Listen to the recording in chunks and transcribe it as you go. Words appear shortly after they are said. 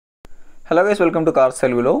Hello guys, welcome to cars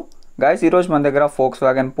తెలుగులో. Guys, ఈరోజు మన దగ్గర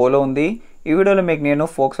Volkswagen పోలో ఉంది. ఈ వీడియోలో మీకు నేను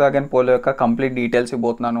Volkswagen పోలో యొక్క కంప్లీట్ డీటెయిల్స్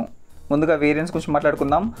ఇవ్వబోతున్నాను. ముందుగా వేరియంట్స్ గురించి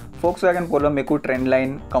మాట్లాడుకుందాం. Volkswagen పోలో మీకు trend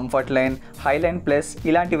line, comfort line, high line plus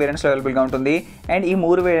ఇలాంటి వేరియంట్స్లో అవైలబుల్గా ఉంటుంది. అండ్ ఈ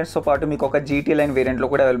మూడు వేరియంట్స్తో పాటు మీకు ఒక GT లైన్ వేరియంట్లో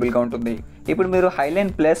కూడా అవైలబుల్గా ఉంటుంది. ఇప్పుడు మీరు హై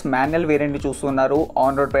లైన్ ప్లస్ మాన్యువల్ వేరియంట్ని చూస్తున్నారు.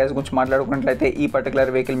 ఆన్ రోడ్ ప్రైస్ గురించి మాట్లాడుకున్నట్లయితే ఈ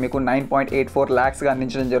పర్టికులర్ వెహికల్ మీకు 9.84 lakhsగా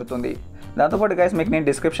అందించడం జరుగుతుంది. దాంతోపాటు గైస్ మీకు నేను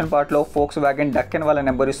డిస్క్రిప్షన్ పార్ట్లో Volkswagen Deccan వాళ్ళ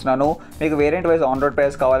నెంబర్ ఇస్తున్నాను. మీకు variant wise on road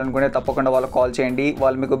price కావాలనుకుంటే తప్పకుండా వాళ్ళకి కాల్ చేయండి.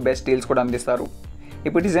 వాళ్ళు మీకు బెస్ట్ డీల్స్ కూడా అందిస్తారు.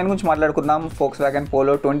 ఇప్పుడు డిజైన్ గురించి మాట్లాడుకుందాం. Volkswagen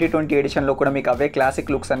పోలో 2020 ఎడిషన్లో కూడా మీకు అవే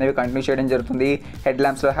క్లాసిక్ లుక్స్ అనేవి కంటిన్యూ చేయడం జరుగుతుంది. హెడ్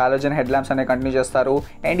ల్యాంప్స్లో హాలోజన్ హెడ్ ల్యాంప్స్ అనేవి కంటిన్యూ చేస్తారు.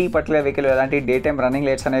 అండ్ ఈ పర్టికులర్ వెహికల్ ఎలాంటి డే టైమ్ రన్నింగ్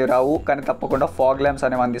లైట్స్ అనేవి రావు, కానీ తప్పకుండా ఫాగ్ ల్యాంప్స్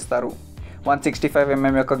అనేవి అందిస్తారు. 165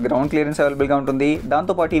 mm యొక్క గ్రౌండ్ క్లియరెన్స్ అవైలబుల్గా ఉంటుంది.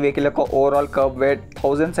 దాంతోపాటు ఈ వెహికల్ యొక్క ఓవరాల్ కర్బ్ వెయిట్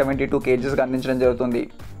 1072 kgsగా అందించడం జరుగుతుంది.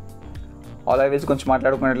 అలాయ్ వీల్స్ గురించి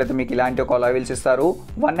మాట్లాడుకున్నట్లయితే మీకు ఇలాంటి ఒక అలాయ్ వీల్స్ ఇస్తారు.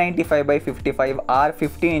 195/55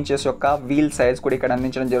 R15 inches యొక్క వీల్ సైజ్ కూడా ఇక్కడ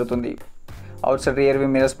అందించడం జరుగుతుంది. Out side rear view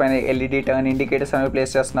mirrors పైన LED టర్న్ ఇండికేటర్స్ అనేవి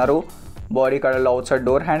ప్లేస్ చేస్తున్నారు. బాడీ కలర్లో అవుట్ సైడ్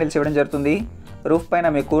డోర్ హ్యాండిల్స్ ఇవ్వడం జరుగుతుంది. రూఫ్ పైన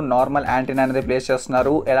మీకు నార్మల్ యాంటీనా అనేది ప్లేస్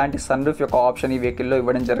చేస్తున్నారు. ఎలాంటి సన్ రూఫ్ యొక్క ఆప్షన్ ఈ వెహికల్లో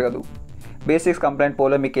ఇవ్వడం జరగదు. బేసిక్స్ కంప్లైంట్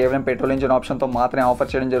పోలో మీకు కేవలం పెట్రోల్ ఇంజిన్ ఆప్షన్తో మాత్రమే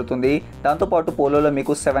ఆఫర్ చేయడం జరుగుతుంది. దాంతోపాటు పోలోలో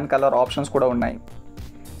మీకు 7 కలర్ ఆప్షన్స్ కూడా ఉన్నాయి.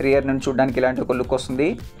 రియర్ నుండి చూడడానికి ఇలాంటి ఒక లుక్ వస్తుంది.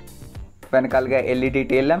 వెనకాలగా LED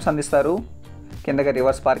టెయిల్ ల్యాంప్స్ అందిస్తారు. కిందగా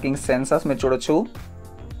రివర్స్ పార్కింగ్ సెన్సర్స్ మీరు చూడొచ్చు.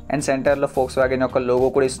 అండ్ సెంటర్లో Volkswagen యొక్క లోగో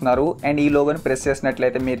కూడా ఇస్తున్నారు. అండ్ ఈ లోగోని ప్రెస్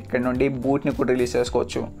చేసినట్లయితే మీరు ఇక్కడ నుండి బూట్ని కూడా రిలీజ్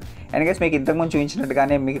చేసుకోవచ్చు. అండ్ గైస్ మీకు ఇంతకుముందు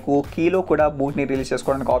చూపించినట్టుగానే మీకు కీలో కూడా బూట్ని రిలీజ్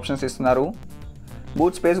చేసుకోవడానికి ఆప్షన్స్ ఇస్తున్నారు.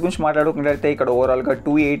 బూట్ స్పేస్ గురించి మాట్లాడుకున్నట్లయితే ఇక్కడ ఓవరాల్గా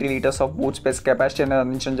 280 liters of boot space capacity అనేది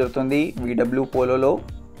అందించడం జరుగుతుంది. VW పోలోలో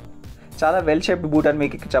చాలా వెల్ షేప్డ్ బూట్ అని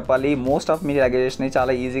మీకు చెప్పాలి. మోస్ట్ ఆఫ్ మీ లగేజెస్ని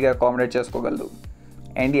చాలా ఈజీగా అకామిడేట్ చేసుకోగలదు.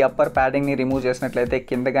 అండ్ ఈ అప్పర్ ప్యాడింగ్ని రిమూవ్ చేసినట్లయితే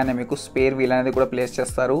కిందగానే మీకు స్పేర్ వీల్ అనేది కూడా ప్లేస్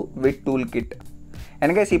చేస్తారు with tool kit.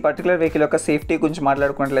 And guys ఈ పర్టికులర్ వెహికల్ యొక్క సేఫ్టీ గురించి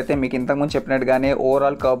మాట్లాడుకున్నట్లయితే మీకు ఇంతకుముందు చెప్పినట్టుగానే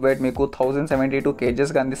ఓవరాల్ కర్బ్ వెయిట్ మీకు 1072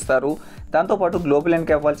 kgsగా అందిస్తారు. దాంతోపాటు గ్లోబల్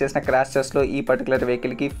ఎన్క్యాప్ వాళ్ళు చేసిన క్రాష్ టెస్ట్లో ఈ పర్టికులర్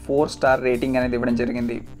వెహికల్కి 4 star రేటింగ్ అనేది ఇవ్వడం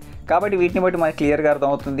జరిగింది. కాబట్టి వీటిని బట్టి మనకి క్లియర్గా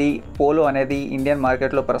అర్థమవుతుంది పోలో అనేది ఇండియన్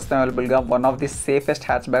మార్కెట్లో ప్రస్తుతం అవైలబుల్గా one of the safest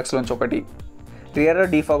hatch బ్యాక్స్లోంచి ఒకటి. రియర్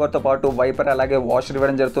డీఫాగర్తో పాటు వైపర్ అలాగే వాషర్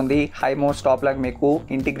ఇవ్వడం జరుగుతుంది. హై మౌంట్ స్టాప్ లాగ్ మీకు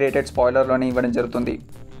ఇంటిగ్రేటెడ్ స్పాయిలర్లోనే ఇవ్వడం జరుగుతుంది.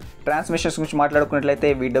 ట్రాన్స్మిషన్స్ గురించి మాట్లాడుకున్నట్లయితే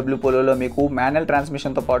VW పోలోలో మీకు మాన్యువల్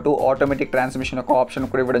ట్రాన్స్మిషన్తో పాటు ఆటోమేటిక్ ట్రాన్స్మిషన్ యొక్క ఆప్షన్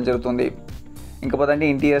కూడా ఇవ్వడం జరుగుతుంది. ఇంకా పోదండి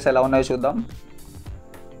ఇంటీరియర్స్ ఎలా ఉన్నాయో చూద్దాం.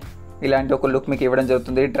 ఇలాంటి ఒక లుక్ మీకు ఇవ్వడం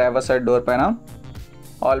జరుగుతుంది. డ్రైవర్ సైడ్ డోర్ పైన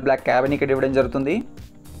ఆల్ బ్లాక్ క్యాబిన్ ఇక్కడ ఇవ్వడం జరుగుతుంది.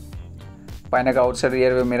 పైన out side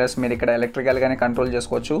rear view mirrors మీరు ఇక్కడ ఎలక్ట్రికల్గానే కంట్రోల్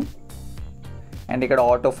చేసుకోవచ్చు. అండ్ ఇక్కడ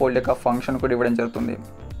ఆటో ఫోల్డ్ యొక్క ఫంక్షన్ కూడా ఇవ్వడం జరుగుతుంది.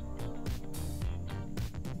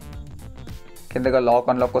 కిందగా లాక్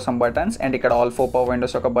అన్లాక్ కోసం బటన్స్ అండ్ ఇక్కడ ఆల్ 4 పవర్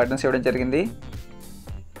విండోస్ యొక్క బటన్స్ ఇవ్వడం జరిగింది.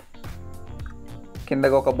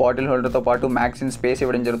 కిందగా ఒక బాటిల్ హోల్డర్తో పాటు మ్యాగ్జిన్ స్పేస్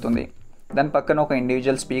ఇవ్వడం జరుగుతుంది. దాని పక్కన ఒక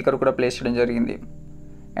ఇండివిజువల్ స్పీకర్ కూడా ప్లేస్ చేయడం జరిగింది.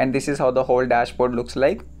 And this is how the whole dash board looks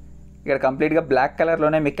like. ఇక్కడ కంప్లీట్గా బ్లాక్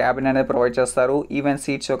కలర్లోనే మీ క్యాబిన్ అనేది ప్రొవైడ్ చేస్తారు. ఈవెన్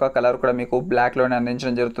సీట్స్ యొక్క కలర్ కూడా మీకు బ్లాక్లోనే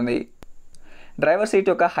అందించడం జరుగుతుంది. డ్రైవర్ సీట్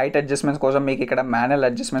యొక్క హైట్ అడ్జస్ట్మెంట్స్ కోసం మీకు ఇక్కడ మాన్యువల్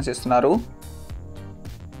అడ్జస్ట్మెంట్స్ ఇస్తున్నారు.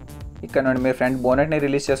 ఇక్కడ నుండి మీరు ఫ్రంట్ బోనెట్ని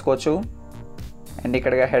రిలీజ్ చేసుకోవచ్చు. అండ్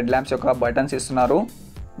ఇక్కడ హెడ్ ల్యాంప్స్ యొక్క బటన్స్ ఇస్తున్నారు.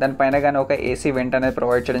 దానిపైన కానీ ఒక AC వెంట్ అనేది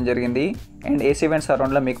ప్రొవైడ్ చేయడం జరిగింది. అండ్ AC వెంట్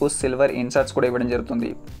సరౌండ్లో మీకు సిల్వర్ ఇన్సర్ట్స్ కూడా ఇవ్వడం జరుగుతుంది.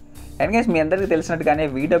 అండ్ గైస్ మీ అందరికీ తెలిసినట్టుగానే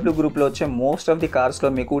VW గ్రూప్లో వచ్చే మోస్ట్ ఆఫ్ ది కార్స్లో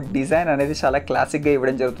మీకు డిజైన్ అనేది చాలా క్లాసిక్గా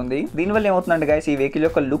ఇవ్వడం జరుగుతుంది. దీనివల్ల ఏమవుతుందంటే గైస్ ఈ వెహికల్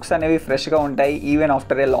యొక్క లుక్స్ అనేవి ఫ్రెష్గా ఉంటాయి even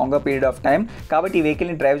after A longer period of time. కాబట్టి ఈ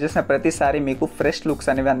వెహికల్ని డ్రైవ్ చేసిన ప్రతిసారి మీకు ఫ్రెష్ లుక్స్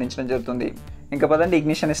అనేవి అందించడం జరుగుతుంది. ఇంకా పదండి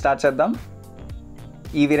ఇగ్నిషన్ని స్టార్ట్ చేద్దాం.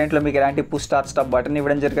 ఈ వేరియంట్లో మీకు ఎలాంటి పుష్ స్టార్ట్ స్టాప్ బటన్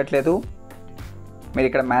ఇవ్వడం జరగట్లేదు. మీరు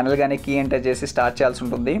ఇక్కడ మాన్యువల్గానే కీ ఎంటర్ చేసి స్టార్ట్ చేయాల్సి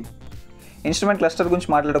ఉంటుంది. ఇన్స్ట్రుమెంట్ క్లస్టర్ గురించి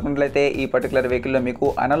మాట్లాడుకున్నట్లయితే ఈ పర్టికులర్ వెహికల్లో మీకు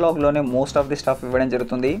అనలాగ్లోనే మోస్ట్ ఆఫ్ ది స్టఫ్ ఇవ్వడం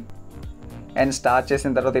జరుగుతుంది. అండ్ స్టార్ట్ చేసిన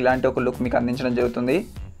తర్వాత ఇలాంటి ఒక లుక్ మీకు అందించడం జరుగుతుంది.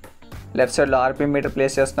 లెఫ్ట్ సైడ్లో RPM మీటర్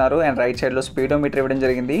ప్లేస్ చేస్తున్నారు. అండ్ రైట్ సైడ్లో స్పీడోమీటర్ ఇవ్వడం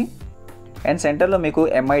జరిగింది. అండ్ సెంటర్లో మీకు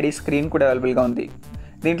MID స్క్రీన్ కూడా అవైలబుల్గా ఉంది.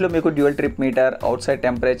 దీంట్లో మీకు dual trip meter, out side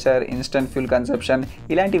temperature, instant fuel conception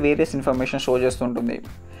ఇలాంటి వేరియస్ ఇన్ఫర్మేషన్ షో చేస్తుంటుంది.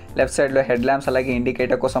 లెఫ్ట్ సైడ్లో హెడ్ ల్యాంప్స్ అలాగే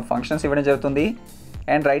ఇండికేటర్ కోసం ఫంక్షన్స్ ఇవ్వడం జరుగుతుంది.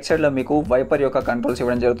 అండ్ రైట్ సైడ్లో మీకు వైపర్ యొక్క కంట్రోల్స్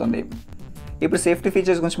ఇవ్వడం జరుగుతుంది. ఇప్పుడు సేఫ్టీ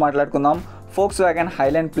ఫీచర్స్ గురించి మాట్లాడుకుందాం. Volkswagen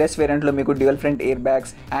హైలైన్ ప్లస్ వేరియంట్లో మీకు dual front air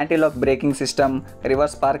bags, anti lock braking system,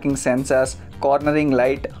 reverse parking sensors, cornering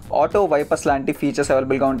light, auto wipers లాంటి ఫీచర్స్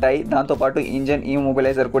అవైలబుల్గా ఉంటాయి. దాంతోపాటు ఇంజన్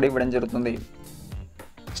ఇమొబిలైజర్ కూడా ఇవ్వడం జరుగుతుంది.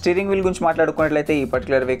 స్టీరింగ్ వీల్ గురించి మాట్లాడుకున్నట్లయితే ఈ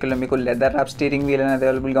పర్టికులర్ వెహికల్లో మీకు లెదర్ ర్యాప్ స్టీరింగ్ వీల్ అనేది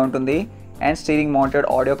అవైలబుల్గా ఉంటుంది. And steering mounted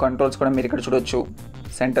audio controls కూడా మీరు ఇక్కడ చూడొచ్చు.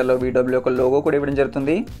 సెంటర్లో VW యొక్క లోగో కూడా ఇవ్వడం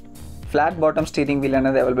జరుగుతుంది. ఫ్లాట్ బాటమ్ స్టీరింగ్ వీల్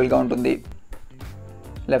అనేది అవైలబుల్గా ఉంటుంది.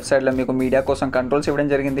 లెఫ్ట్ సైడ్లో మీకు మీడియా కోసం కంట్రోల్స్ ఇవ్వడం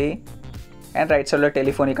జరిగింది. అండ్ రైట్ సైడ్లో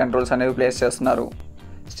టెలిఫోనీ కంట్రోల్స్ అనేవి ప్లేస్ చేస్తున్నారు.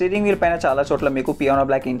 స్టీరింగ్ వీల్ పైన చాలా చోట్ల మీకు పియానో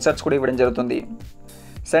బ్లాక్ ఇన్సర్ట్స్ కూడా ఇవ్వడం జరుగుతుంది.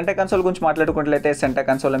 సెంటర్ కన్సోల్ గురించి మాట్లాడుకున్నట్లయితే సెంటర్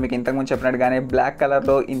కన్సోల్లో మీకు ఇంతకుముందు చెప్పినట్టుగానే బ్లాక్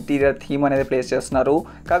కలర్లో ఇంటీరియర్ థీమ్ అనేది ప్లేస్ చేస్తున్నారు.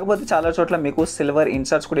 కాకపోతే చాలా చోట్ల మీకు సిల్వర్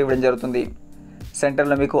ఇన్సర్ట్స్ కూడా ఇవ్వడం జరుగుతుంది.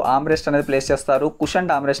 సెంటర్లో మీకు ఆమ్రెస్ట్ అనేది ప్లేస్ చేస్తారు.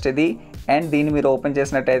 కుషన్ ఆమ్రెస్ట్ ఇది. అండ్ దీన్ని మీరు ఓపెన్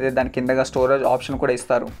చేసినట్టయితే దాని కిందగా స్టోరేజ్ ఆప్షన్ కూడా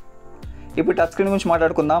ఇస్తారు. ఇప్పుడు టచ్ స్క్రీన్ గురించి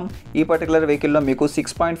మాట్లాడుకుందాం. ఈ పర్టికులర్ వెహికల్లో మీకు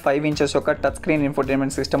 6.5 ఇంచెస్ యొక్క టచ్ స్క్రీన్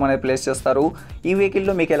ఇన్ఫోటైన్మెంట్ సిస్టమ్ అనేది ప్లేస్ చేస్తారు. ఈ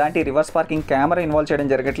వెహికల్లో మీకు ఎలాంటి రివర్స్ పార్కింగ్ కెమెరా ఇన్వాల్వ్ చేయడం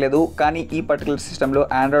జరగట్లేదు. కానీ ఈ పర్టికులర్ సిస్టంలో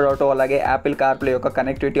ఆండ్రాయిడ్ ఆటో అలాగే యాపిల్ కార్ప్లే యొక్క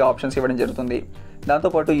కనెక్టివిటీ ఆప్షన్స్ ఇవ్వడం జరుగుతుంది.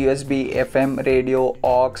 దాంతోపాటు USB, FM, radio,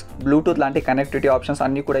 aux, Bluetooth లాంటి కనెక్టివిటీ ఆప్షన్స్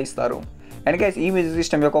అన్నీ కూడా ఇస్తారు. అండ్ గైస్ ఈ మ్యూజిక్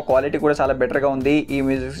సిస్టమ్ యొక్క క్వాలిటీ కూడా చాలా బెటర్గా ఉంది. ఈ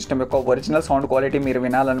మ్యూజిక్ సిస్టమ్ యొక్క ఒరిజినల్ సౌండ్ క్వాలిటీ మీరు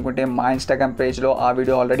వినాలనుకుంటే మా ఇన్స్టాగ్రామ్ పేజ్లో ఆ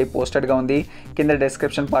వీడియో ఆల్రెడీ పోస్టెడ్గా ఉంది. కింద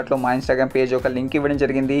డిస్క్రిప్షన్ పార్ట్లో మా ఇన్స్టాగ్రామ్ పేజ్ యొక్క లింక్ ఇవ్వడం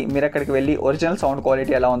జరిగింది. మీరు అక్కడికి వెళ్ళి ఒరిజినల్ సౌండ్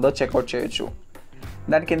క్వాలిటీ ఎలా ఉందో చెక్అవుట్ చేయొచ్చు.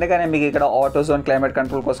 దాని కిందగానే మీకు ఇక్కడ ఆటో జోన్ క్లైమేట్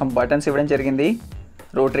కంట్రోల్ కోసం బటన్స్ ఇవ్వడం జరిగింది.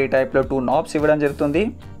 రోటరీ టైప్లో 2 నాబ్స్ ఇవ్వడం జరుగుతుంది.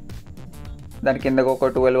 దాని కింద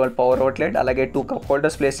ఒక 12V పవర్ అవుట్లెట్ అలాగే 2 కప్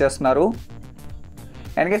హోల్డర్స్ ప్లేస్ చేస్తున్నారు.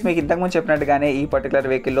 అండ్ గైస్ మీకు ఇంతకుముందు చెప్పినట్టుగానే ఈ పర్టికులర్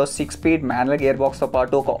వెహికల్లో 6 స్పీడ్ మాన్యువల్ గేర్ బాక్స్తో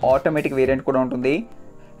పాటు ఒక ఆటోమేటిక్ వేరియంట్ కూడా ఉంటుంది.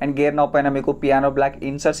 అండ్ గేర్ నాబ్ పైన మీకు పియానో బ్లాక్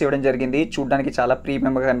ఇన్సర్ట్స్ ఇవ్వడం జరిగింది. చూడడానికి చాలా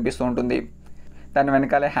ప్రీమియంగా కనిపిస్తూ ఉంటుంది. దాని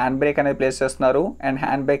వెనకాలే హ్యాండ్ బ్రేక్ అనేది ప్లేస్ చేస్తున్నారు. అండ్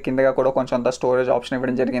హ్యాండ్ బ్రేక్ కిందగా కూడా కొంచెం అంత స్టోరేజ్ ఆప్షన్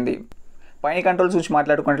ఇవ్వడం జరిగింది. పైన కంట్రోల్స్ గురించి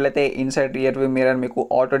మాట్లాడుకున్నట్లయితే ఇన్సైడ్ రియర్ వ్యూ మిర్రర్ మీకు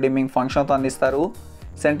ఆటో డిమ్మింగ్ ఫంక్షన్తో అందిస్తారు.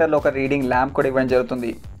 సెంటర్లో ఒక రీడింగ్ ల్యాంప్ కూడా ఇవ్వడం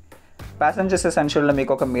జరుగుతుంది. ప్యాసింజర్స్ సెన్షన్లో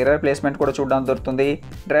మీకు ఒక మిర్రర్ ప్లేస్మెంట్ కూడా చూడడానికి దొరుకుతుంది.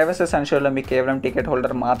 డ్రైవర్స్ సెన్షన్లో మీకు కేవలం టికెట్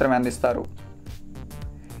హోల్డర్ మాత్రమే అందిస్తారు.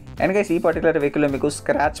 అండ్ గైస్ ఈ పర్టికులర్ వెహికల్లో మీకు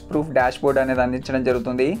స్క్రాచ్ ప్రూఫ్ డాష్ బోర్డ్ అనేది అందించడం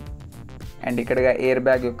జరుగుతుంది. అండ్ ఇక్కడగా ఎయిర్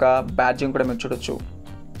బ్యాగ్ యొక్క బ్యాడ్జింగ్ కూడా మీరు చూడొచ్చు.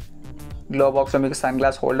 గ్లో బాక్స్లో మీకు సన్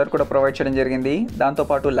గ్లాస్ హోల్డర్ కూడా ప్రొవైడ్ చేయడం జరిగింది.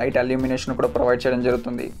 దాంతోపాటు లైట్ అల్యూమినేషన్ కూడా ప్రొవైడ్ చేయడం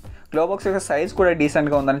జరుగుతుంది. గ్లో బాక్స్ యొక్క సైజ్ కూడా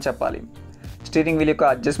డీసెంట్గా ఉందని చెప్పాలి. స్టీరింగ్ వీల్ యొక్క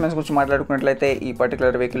అడ్జస్ట్మెంట్స్ గురించి మాట్లాడుకున్నట్లయితే ఈ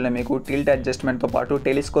పర్టికులర్ వెహికల్లో మీకు టిల్ట్ అడ్జస్ట్మెంట్తో పాటు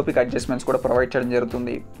టెలిస్కోపిక్ అడ్జస్ట్మెంట్స్ కూడా ప్రొవైడ్ చేయడం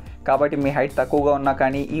జరుగుతుంది. కాబట్టి మీ హైట్ తక్కువగా ఉన్నా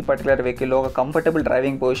కానీ ఈ పర్టికులర్ వెహికల్లో ఒక కంఫర్టబుల్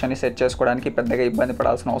డ్రైవింగ్ పొజిషన్ని సెట్ చేసుకోవడానికి పెద్దగా ఇబ్బంది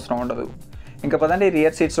పడాల్సిన అవసరం ఉండదు. ఇంకా పదండి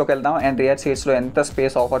రియర్ సీట్స్లోకి వెళ్దాం. అండ్ రియర్ సీట్స్లో ఎంత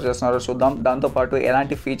స్పేస్ ఆఫర్ చేస్తున్నారో చూద్దాం. దాంతోపాటు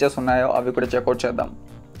ఎలాంటి ఫీచర్స్ ఉన్నాయో అవి కూడా చెక్అవుట్ చేద్దాం.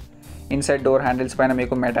 ఇన్సైడ్ డోర్ హ్యాండిల్స్ పైన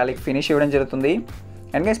మీకు మెటాలిక్ ఫినిష్ ఇవ్వడం జరుగుతుంది.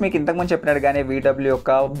 అండ్ గైస్ మీకు ఇంతకుముందు చెప్పినట్టుగానే VW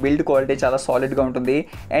యొక్క బిల్డ్ క్వాలిటీ చాలా సాలిడ్గా ఉంటుంది.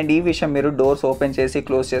 అండ్ ఈ విషయం మీరు డోర్స్ ఓపెన్ చేసి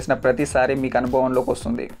క్లోజ్ చేసిన ప్రతిసారి మీకు అనుభవంలోకి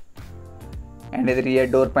వస్తుంది. అండ్ ఇది రియర్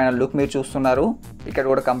డోర్ పైన లుక్ మీరు చూస్తున్నారు. ఇక్కడ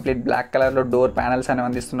కూడా కంప్లీట్ బ్లాక్ కలర్లో డోర్ ప్యానల్స్ అనేవి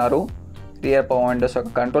అందిస్తున్నారు. రియర్ పవర్ విండోస్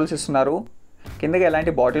యొక్క కంట్రోల్స్ ఇస్తున్నారు. కిందకి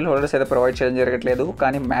ఎలాంటి బాటిల్ హోల్డర్స్ అయితే ప్రొవైడ్ చేయడం జరగట్లేదు.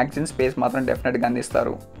 కానీ మ్యాగజిన్ స్పేస్ మాత్రం డెఫినెట్గా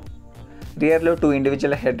అందిస్తారు. రియర్లో 2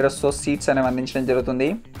 ఇండివిజువల్ హెడ్ రెస్ట్తో సీట్స్ అనేవి అందించడం జరుగుతుంది.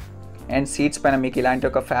 అండ్ సీట్స్ పైన మీకు ఇలాంటి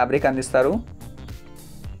ఒక ఫ్యాబ్రిక్ అందిస్తారు.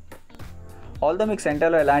 ఆల్దో మీకు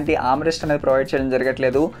సెంటర్లో ఎలాంటి ఆమ్రెస్ట్ అనేది ప్రొవైడ్ చేయడం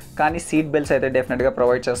జరగట్లేదు. కానీ సీట్ బెల్ట్స్ అయితే డెఫినెట్గా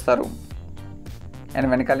ప్రొవైడ్ చేస్తారు. అండ్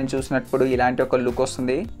వెనకాల నుంచి చూసినప్పుడు ఇలాంటి ఒక లుక్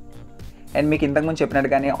వస్తుంది. అండ్ మీకు ఇంతకుముందు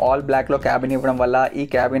చెప్పినట్టుగానే ఆల్ బ్లాక్లో క్యాబిన్ ఇవ్వడం వల్ల ఈ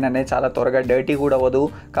క్యాబిన్ అనేది చాలా త్వరగా డర్టీ కూడా అవ్వదు.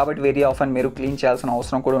 కాబట్టి వెరీ ఆఫెన్ మీరు క్లీన్ చేయాల్సిన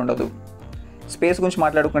అవసరం కూడా ఉండదు. స్పేస్ గురించి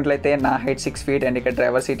మాట్లాడుకున్నట్లయితే నా హైట్ 6 feet అండ్ ఇక్కడ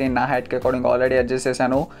డ్రైవర్ సీట్ని నా హైట్కి అకార్డింగ్ ఆల్రెడీ అడ్జస్ట్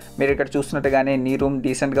చేశాను. మీరు ఇక్కడ చూస్తున్నట్టుగానే నీ రూమ్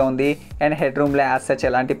డీసెంట్గా ఉంది. అండ్ హెడ్ రూమ్లో యాజ్ సచ్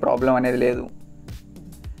ఎలాంటి ప్రాబ్లం అనేది లేదు.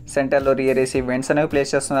 సెంటర్లో రియర్ ఏసీ వెంట్స్ అనేవి ప్లేస్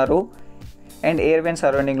చేస్తున్నారు. అండ్ ఎయిర్ వెంట్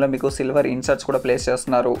సరౌండింగ్లో మీకు సిల్వర్ ఇన్సర్ట్స్ కూడా ప్లేస్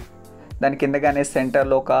చేస్తున్నారు. దాని కిందగానే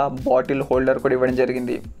సెంటర్లో ఒక బాటిల్ హోల్డర్ కూడా ఇవ్వడం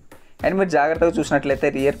జరిగింది. అండ్ మీరు జాగ్రత్తగా చూసినట్లయితే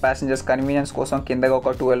రియర్ ప్యాసింజర్స్ కన్వీనియన్స్ కోసం కిందగా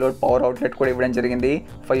ఒక 12V పవర్ అవుట్లెట్ కూడా ఇవ్వడం జరిగింది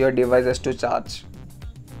for your devices to charge.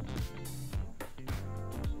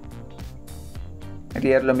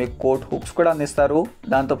 రియర్లో మీకు కోట్ హుక్స్ కూడా అందిస్తారు.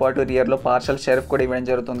 దాంతోపాటు రియర్లో పార్షల్ షెల్ఫ్ కూడా ఇవ్వడం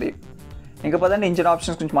జరుగుతుంది. ఇంకా పదండి ఇంజిన్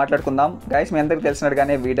ఆప్షన్స్ గురించి మాట్లాడుకుందాం. గైస్ మీ అందరికీ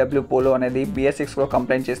తెలిసినట్టుగానే VW పోలో అనేది BS6లో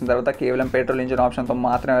కంప్లైంట్ చేసిన తర్వాత కేవలం పెట్రోల్ ఇంజిన్ ఆప్షన్తో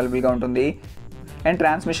మాత్రమే అవైలబుల్గా ఉంటుంది. అండ్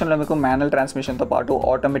ట్రాన్స్మిషన్లో మీకు మాన్యువల్ ట్రాన్స్మిషన్తో పాటు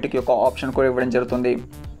ఆటోమేటిక్ యొక్క ఆప్షన్ కూడా ఇవ్వడం జరుగుతుంది.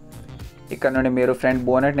 ఇక్కడ నుండి మీరు ఫ్రంట్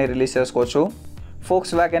బోనెట్ని రిలీజ్ చేసుకోవచ్చు.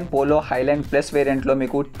 Volkswagen పోలో హైలైన్ ప్లస్ వేరియంట్లో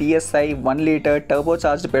మీకు TSI 1 litre turbo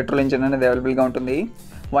charged petrol engine అనేది అవైలబుల్గా ఉంటుంది.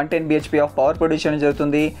 110 bhp ఆఫ్ పవర్ ప్రొడ్యూస్ చేయడం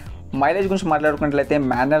జరుగుతుంది. మైలేజ్ గురించి మాట్లాడుకున్నట్లయితే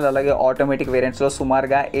మాన్యువల్ అలాగే ఆటోమేటిక్ వేరియంట్స్లో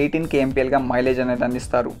సుమారుగా 18 kmpl మైలేజ్ అనేది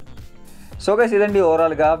అందిస్తారు. సో గైస్ ఇదండి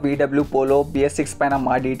ఓవరాల్గా VW పోలో BS6 పైన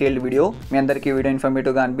మా డీటెయిల్డ్ వీడియో. మీ అందరికీ వీడియో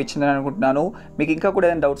ఇన్ఫర్మేటివ్గా అనిపించిందని అనుకుంటున్నాను. మీకు ఇంకా కూడా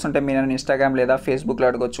ఏదైనా డౌట్స్ ఉంటే మీరు నన్ను ఇన్స్టాగ్రామ్ లేదా ఫేస్బుక్లో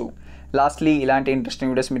అడగొచ్చు. లాస్ట్లీ ఇలాంటి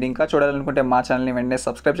ఇంట్రెస్టింగ్ వీడియోస్ మీరు ఇంకా చూడాలనుకుంటే మా ఛానల్ని వెంటనే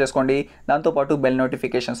సబ్స్క్రైబ్ చేసుకోండి. దాంతోపాటు బెల్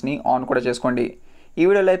నోటిఫికేషన్స్ని ఆన్ కూడా చేసుకోండి. ఈ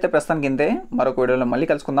వీడియోలో అయితే ప్రస్తుతానికి ఇంతే. మరొక వీడియోలో మళ్ళీ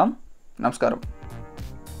కలుసుకుందాం. నమస్కారం.